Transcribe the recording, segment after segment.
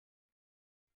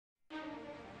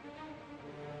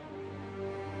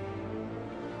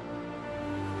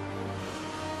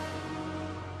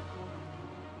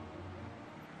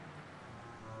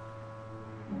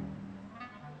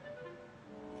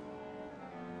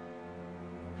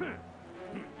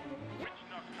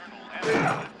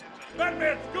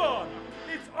Batman's gone!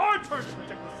 It's our turn to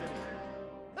protect the city!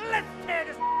 Let's tear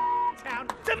this town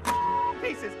to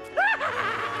pieces!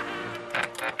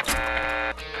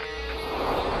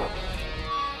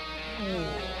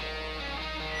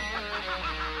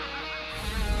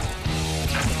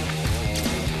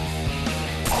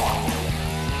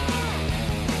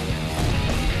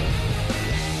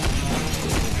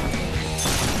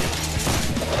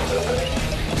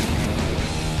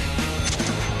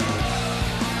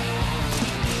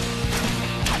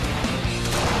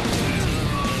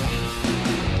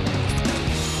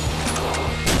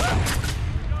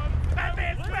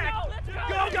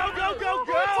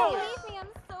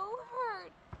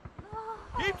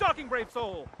 Keep talking, brave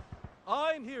soul.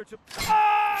 I'm here to.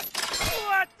 Ah!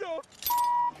 What the?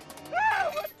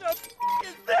 Ah! What the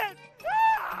is this?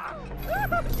 Ah!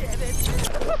 Damn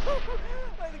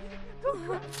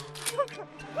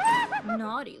it!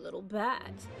 Naughty little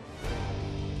bat.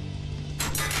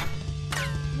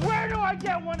 Where do I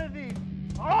get one of these?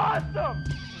 Awesome!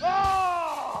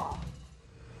 Oh!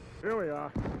 Here we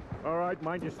are. All right,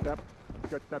 mind your step.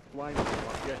 Get that blind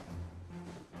off you.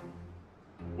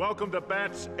 Welcome to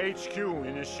Bat's HQ,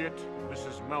 Initiate. This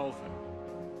is Melvin.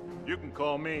 You can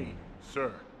call me,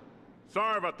 sir.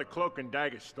 Sorry about the cloak and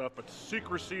dagger stuff, but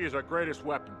secrecy is our greatest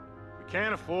weapon. We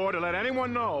can't afford to let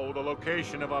anyone know the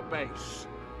location of our base.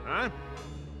 Huh?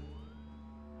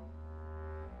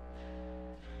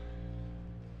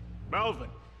 Melvin,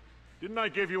 didn't I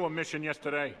give you a mission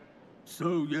yesterday?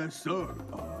 So, yes, sir.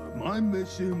 My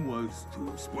mission was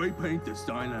to spray paint the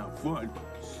sign out front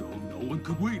so no one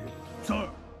could read it, sir.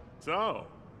 So,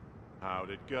 how'd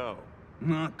it go?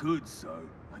 Not good, sir.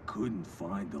 I couldn't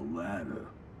find the ladder.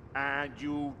 And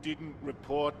you didn't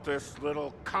report this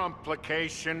little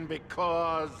complication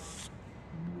because...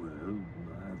 Well,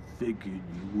 I figured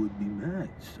you would be mad,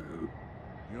 sir.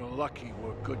 You're lucky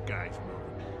we're good guys,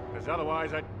 Melvin. Because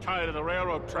otherwise I'd tie to the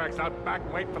railroad tracks out back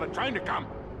and wait for the train to come.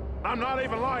 I'm not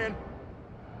even lying.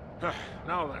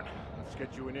 Now then, let's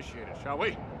get you initiated, shall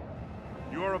we?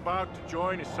 You're about to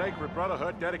join a sacred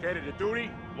brotherhood dedicated to duty,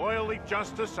 loyalty,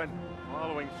 justice, and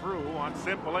following through on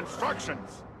simple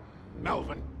instructions.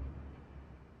 Melvin.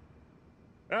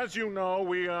 As you know,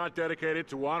 we are dedicated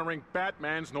to honoring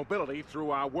Batman's nobility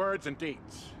through our words and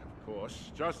deeds. Of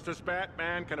course, just as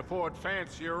Batman can afford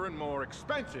fancier and more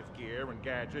expensive gear and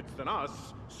gadgets than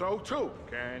us, so too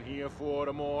can he afford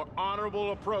a more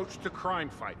honorable approach to crime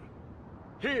fighting.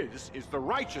 His is the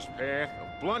righteous path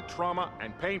of blunt trauma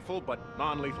and painful but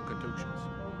non-lethal contusions.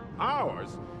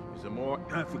 Ours is a more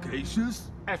efficacious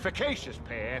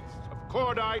path of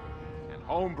cordite and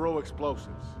homebrew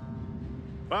explosives.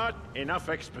 But enough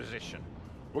exposition.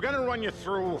 We're gonna run you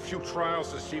through a few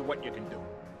trials to see what you can do.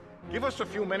 Give us a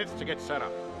few minutes to get set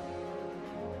up.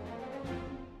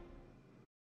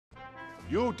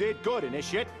 You did good,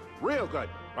 Initiate. Real good.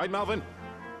 Right, Melvin?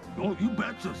 Oh, you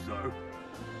betcha, sir.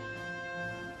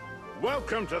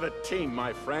 Welcome to the team,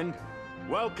 my friend.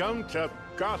 Welcome to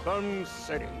Gotham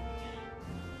City.